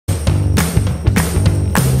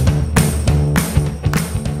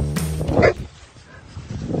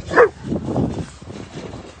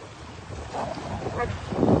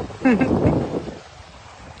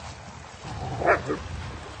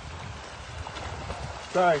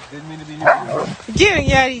Sorry, didn't mean to be here. Get him,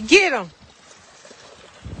 Yeti, get him.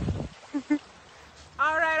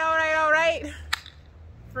 All right.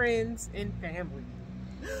 Friends and family.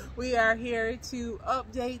 We are here to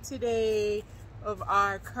update today of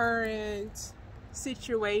our current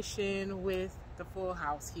situation with the full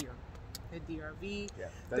house here at DRV. Yeah,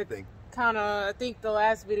 that thing. I think the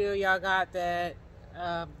last video y'all got that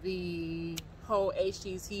the whole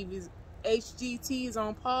HGT is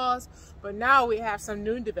on pause, but now we have some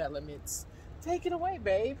new developments. Take it away,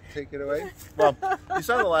 babe. Take it away. Well, you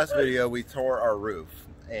saw in the last video we tore our roof,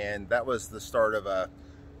 and that was the start of a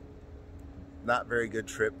not very good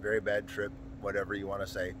trip, very bad trip, whatever you want to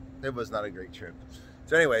say. It was not a great trip.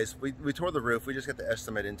 So anyways, we tore the roof. We just got the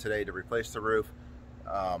estimate in today to replace the roof.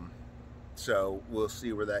 So we'll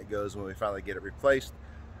see where that goes when we finally get it replaced.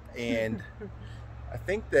 And I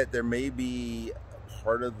think that there may be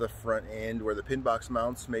part of the front end where the pin box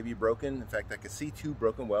mounts may be broken. In fact, I could see 2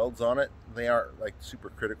 broken welds on it. They aren't like super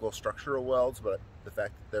critical structural welds, but the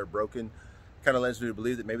fact that they're broken kind of lends me to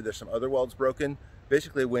believe that maybe there's some other welds broken.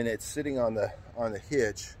 Basically, when it's sitting on the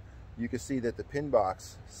hitch, you can see that the pin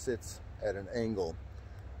box sits at an angle,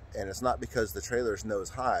 and it's not because the trailer's nose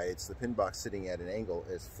high, it's the pin box sitting at an angle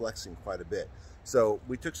is flexing quite a bit. So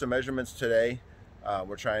we took some measurements today.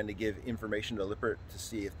 We're trying to give information to Lippert to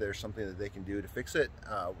see if there's something that they can do to fix it.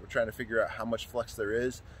 We're trying to figure out how much flex there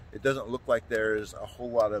is. It doesn't look like there's a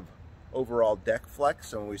whole lot of overall deck flex.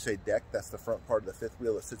 So when we say deck, that's the front part of the fifth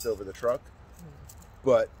wheel that sits over the truck.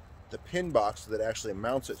 But the pin box that actually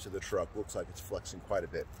mounts it to the truck looks like it's flexing quite a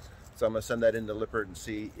bit. So I'm going to send that into Lippert and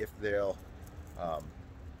see if they'll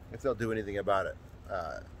do anything about it.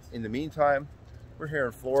 In the meantime, we're here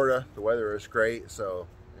in Florida. The weather is great, so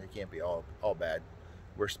it can't be all bad.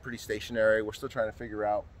 We're pretty stationary. We're still trying to figure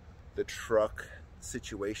out the truck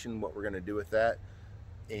situation, what we're going to do with that,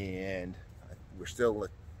 and we're still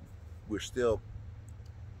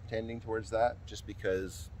tending towards that, just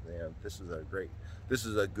because this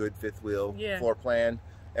is a good fifth wheel floor plan,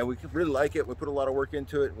 and we really like it. We put a lot of work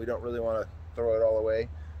into it, and we don't really want to throw it all away,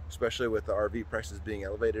 especially with the RV prices being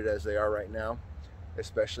elevated as they are right now,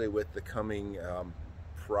 especially with the coming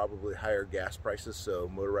probably higher gas prices. So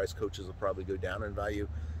motorized coaches will probably go down in value.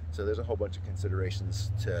 So there's a whole bunch of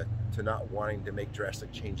considerations to not wanting to make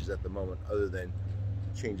drastic changes at the moment, other than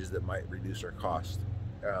changes that might reduce our cost.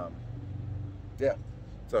 Yeah,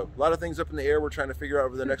 so a lot of things up in the air. We're trying to figure out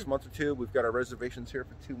over the next month or two. We've got our reservations here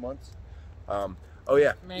for 2 months. Oh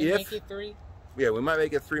yeah, Make it 3. Yeah, we might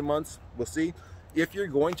make it 3 months. We'll see. If you're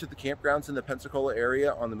going to the campgrounds in the Pensacola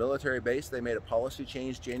area on the military base, they made a policy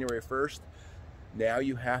change January 1st. Now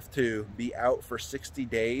you have to be out for 60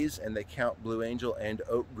 days, and they count Blue Angel and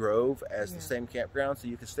Oak Grove as the same campground. So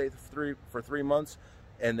you can stay for 3 months,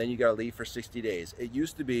 and then you got to leave for 60 days. It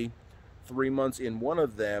used to be 3 months in one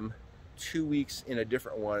of them, 2 weeks in a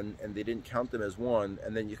different one, and they didn't count them as one,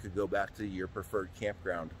 and then you could go back to your preferred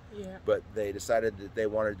campground. But they decided that they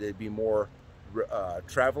wanted to be more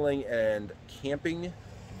traveling and camping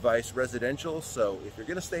vice residential. So if you're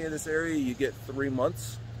going to stay in this area, you get 3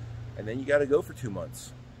 months, and then you got to go for 2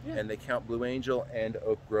 months. And they count Blue Angel and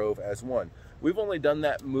Oak Grove as one. We've only done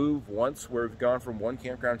that move once, where we've gone from one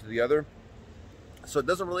campground to the other, so it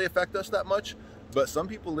doesn't really affect us that much. But some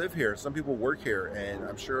people live here, some people work here, and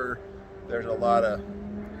I'm sure there's a lot of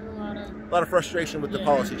frustration with the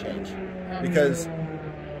policy change, because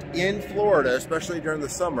in Florida, especially during the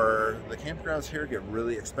summer, the campgrounds here get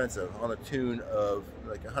really expensive, on the tune of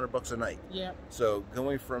like $100 a night. So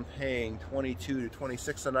going from paying $22 to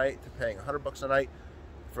 $26 a night to paying $100 a night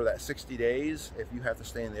for that 60 days, if you have to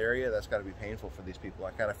stay in the area, that's got to be painful for these people.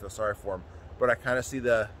 I kind of feel sorry for them, but I kind of see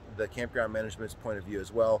the campground management's point of view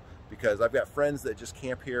as well, because I've got friends that just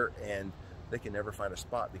camp here and they can never find a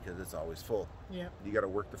spot because it's always full. You got to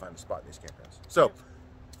work to find a spot in these campgrounds. So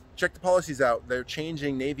check the policies out. They're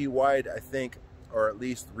changing Navy-wide, I think, or at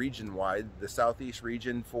least region-wide, the southeast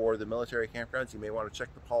region for the military campgrounds. You may want to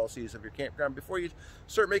check the policies of your campground before you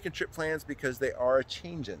start making trip plans, because they are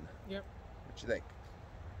changing. What you think?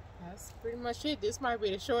 That's pretty much it. This might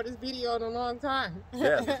be the shortest video in a long time.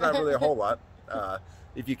 Yeah, it's not really a whole lot.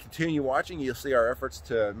 If you continue watching, you'll see our efforts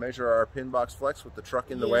to measure our pin box flex with the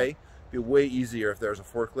truck in the way. It'd be way easier if there's a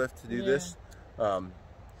forklift to do this.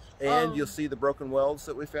 And you'll see the broken welds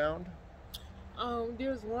that we found.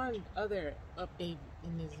 There's one other update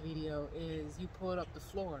in this video, is you pulled up the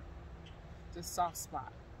floor, the soft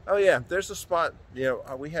spot. Oh yeah, there's a spot,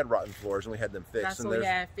 we had rotten floors and we had them fixed. That's what we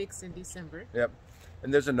had fixed in December.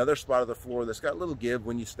 And there's another spot of the floor that's got a little give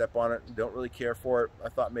when you step on it. Don't really care for it. I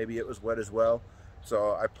thought maybe it was wet as well,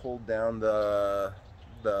 so I pulled down the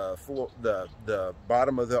floor, the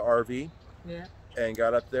bottom of the RV, and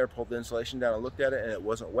got up there, pulled the insulation down and looked at it, and it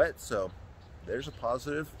wasn't wet. So there's a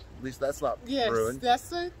positive. At least that's not ruined.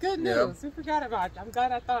 That's a good news. You know? We forgot about it. I'm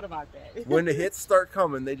glad I thought about that. When the hits start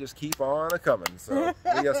coming, they just keep on a-coming. So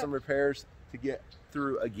we got some repairs to get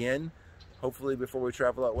through again, hopefully before we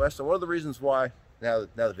travel out west. And one of the reasons why, now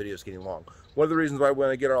the video is getting long, one of the reasons why we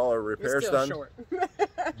want to get all our repairs done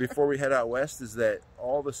before we head out west is that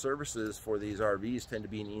all the services for these RVs tend to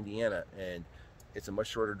be in Indiana, and it's a much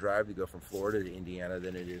shorter drive to go from Florida to Indiana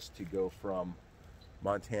than it is to go from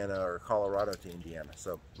Montana or Colorado to Indiana.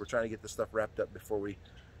 So we're trying to get this stuff wrapped up before we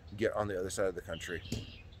get on the other side of the country.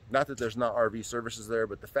 Not that there's not RV services there,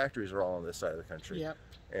 but the factories are all on this side of the country. Yep.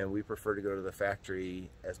 And we prefer to go to the factory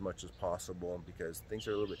as much as possible because things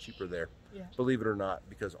are a little bit cheaper there. Yeah. Believe it or not,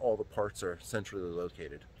 because all the parts are centrally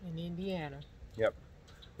located. In Indiana. Yep.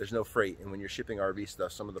 There's no freight, and when you're shipping RV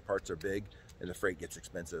stuff, some of the parts are big and the freight gets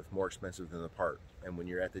expensive, more expensive than the part. And when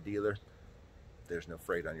you're at the dealer, there's no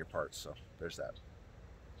freight on your parts, so there's that.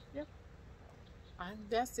 Yep.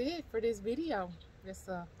 That's it for this video. Just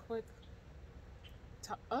a quick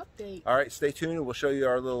update. All right, stay tuned and we'll show you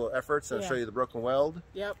our little efforts and I'll show you the broken weld.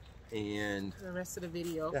 Yep. And the rest of the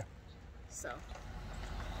video. Yeah. So.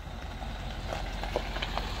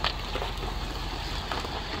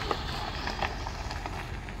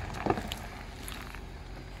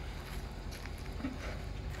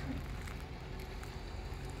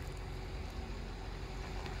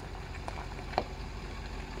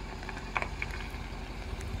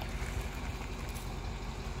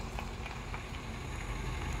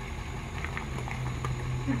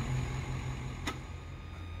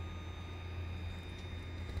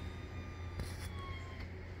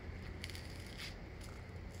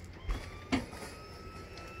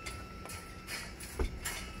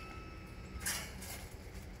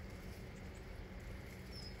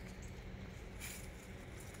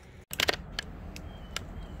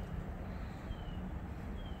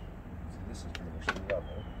 this is pretty much the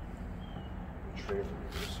level. The trailer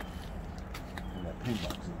is. And that pin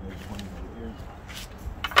box is there pointing right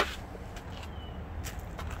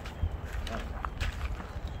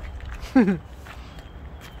here.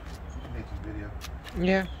 Make a video.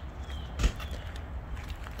 Yeah.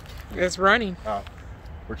 It's running.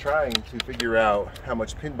 We're trying to figure out how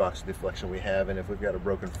much pin box deflection we have and if we've got a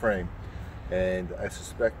broken frame. And I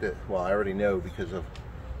suspect that, well, I already know because of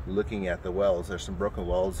looking at the welds, there's some broken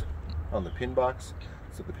welds on the pin box.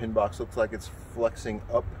 So the pin box looks like it's flexing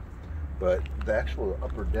up, but the actual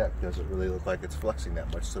upper deck doesn't really look like it's flexing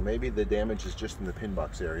that much. So maybe the damage is just in the pin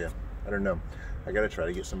box area. I don't know. I gotta try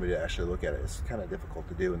to get somebody to actually look at it. It's kind of difficult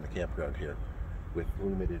to do in the campground here with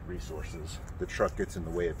limited resources. The truck gets in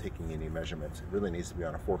the way of taking any measurements. It really needs to be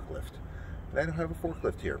on a forklift. And I don't have a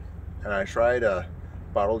forklift here. And I tried a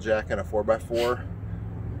bottle jack and a 4x4.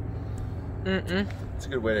 It's a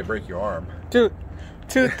good way to break your arm. Two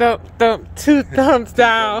thumbs down. Thumbs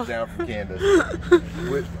down from Candace.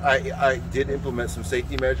 I did implement some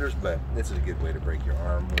safety measures, but this is a good way to break your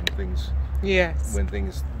arm when things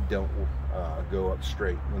don't go up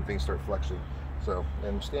straight, when things start flexing. So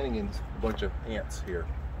I'm standing in a bunch of ants here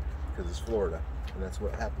because it's Florida, and that's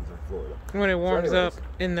what happens in Florida when it warms up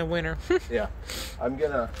in the winter. Yeah, I'm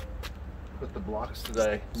gonna put the blocks that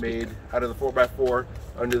I made out of the 4x4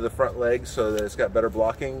 under the front legs so that it's got better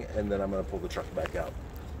blocking, and then I'm gonna pull the truck back out.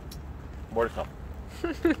 More to come.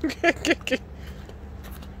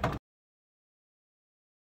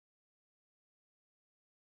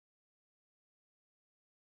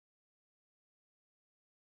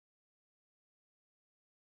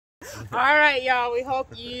 All right, y'all, we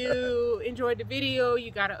hope you enjoyed the video.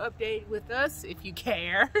 You got an update with us if you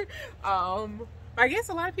care. I guess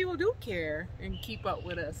a lot of people do care and keep up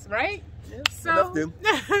with us, right? Yeah, so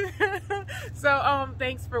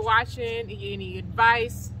thanks for watching. Any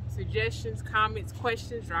advice, suggestions, comments,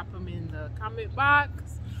 questions, drop them in the comment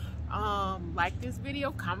box. Like this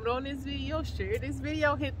video, comment on this video, share this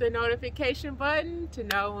video, hit the notification button to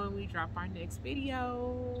know when we drop our next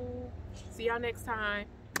video. See y'all next time.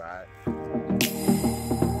 Bye.